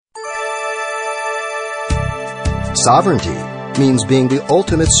Sovereignty means being the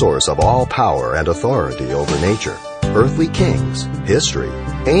ultimate source of all power and authority over nature, earthly kings, history,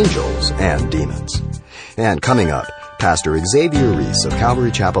 angels, and demons. And coming up, Pastor Xavier Reese of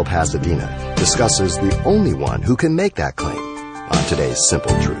Calvary Chapel, Pasadena discusses the only one who can make that claim on today's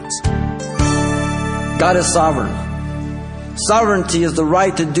Simple Truths. God is sovereign. Sovereignty is the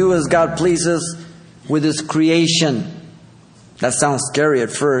right to do as God pleases with His creation. That sounds scary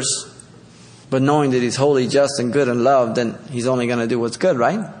at first, but knowing that He's holy, just, and good and loved, then He's only going to do what's good,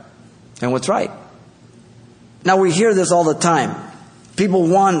 right? And what's right. Now we hear this all the time. People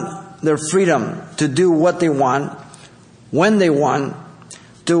want their freedom to do what they want, when they want,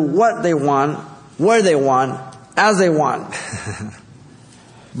 do what they want, where they want, as they want.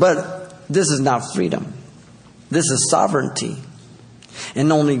 But this is not freedom. This is sovereignty.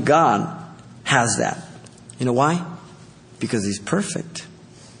 And only God has that. You know why? Because He's perfect.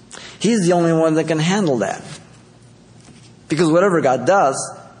 He's the only one that can handle that. Because whatever God does,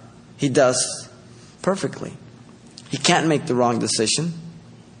 He does perfectly. He can't make the wrong decision.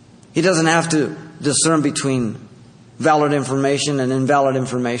 He doesn't have to discern between valid information and invalid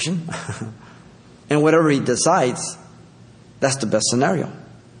information. And whatever He decides, that's the best scenario.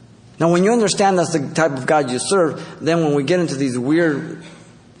 Now, when you understand that's the type of God you serve, then when we get into these weird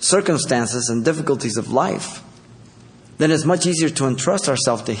circumstances and difficulties of life, then it's much easier to entrust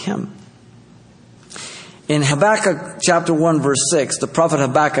ourselves to Him. In Habakkuk chapter 1 verse 6, the prophet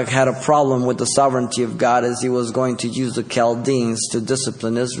Habakkuk had a problem with the sovereignty of God as he was going to use the Chaldeans to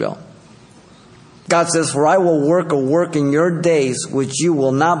discipline Israel. God says, "For I will work a work in your days which you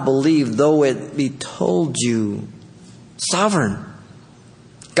will not believe, though it be told you." Sovereign.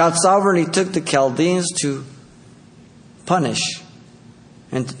 God's sovereignty took the Chaldeans to punish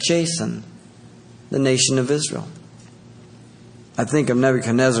and to chasten the nation of Israel. I think of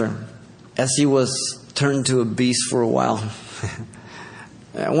Nebuchadnezzar as he was turned to a beast for a while.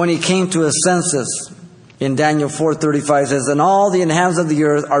 When he came to his senses, in Daniel 4:35 says, "And all the inhabitants of the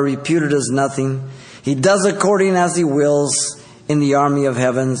earth are reputed as nothing. He does according as He wills in the army of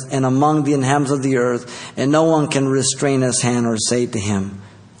heavens and among the inhabitants of the earth, and no one can restrain His hand or say to Him,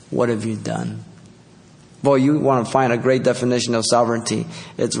 'What have you done?'" Boy, you want to find a great definition of sovereignty.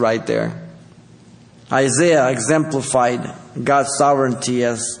 It's right there. Isaiah exemplified God's sovereignty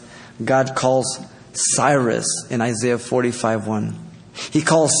as God calls Cyrus in Isaiah 45:1. He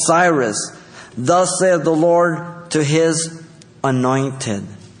calls Cyrus, "Thus saith the Lord to His anointed,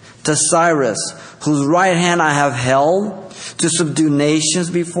 to Cyrus, whose right hand I have held, to subdue nations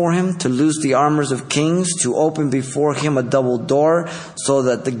before him, to loose the armors of kings, to open before him a double door, so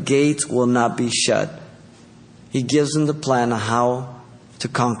that the gates will not be shut." He gives them the plan of how to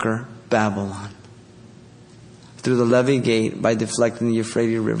conquer Babylon. Through the levee gate by deflecting the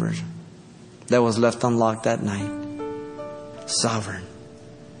Euphrates River that was left unlocked that night. Sovereign.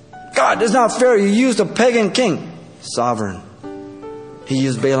 God, it's not fair. You used a pagan king. Sovereign. He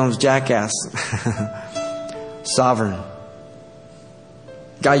used Balaam's jackass. Sovereign.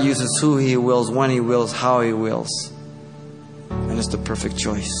 God uses who He wills, when He wills, how He wills. And it's the perfect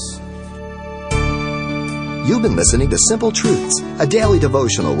choice. You've been listening to Simple Truths, a daily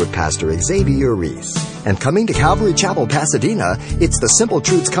devotional with Pastor Xavier Reese. And coming to Calvary Chapel, Pasadena, it's the Simple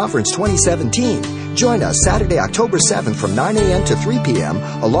Truths Conference 2017. Join us Saturday, October 7th from 9 a.m. to 3 p.m.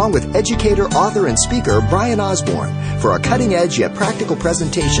 along with educator, author, and speaker Brian Osborne for a cutting-edge yet practical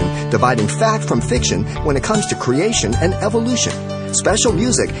presentation dividing fact from fiction when it comes to creation and evolution. Special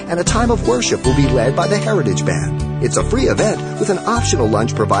music and a time of worship will be led by the Heritage Band. It's a free event with an optional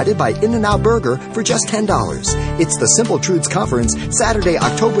lunch provided by In-N-Out Burger for just $10. It's the Simple Truths Conference, Saturday,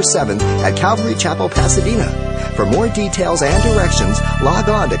 October 7th at Calvary Chapel, Pasadena. For more details and directions, log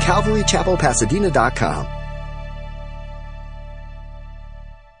on to CalvaryChapelPasadena.com.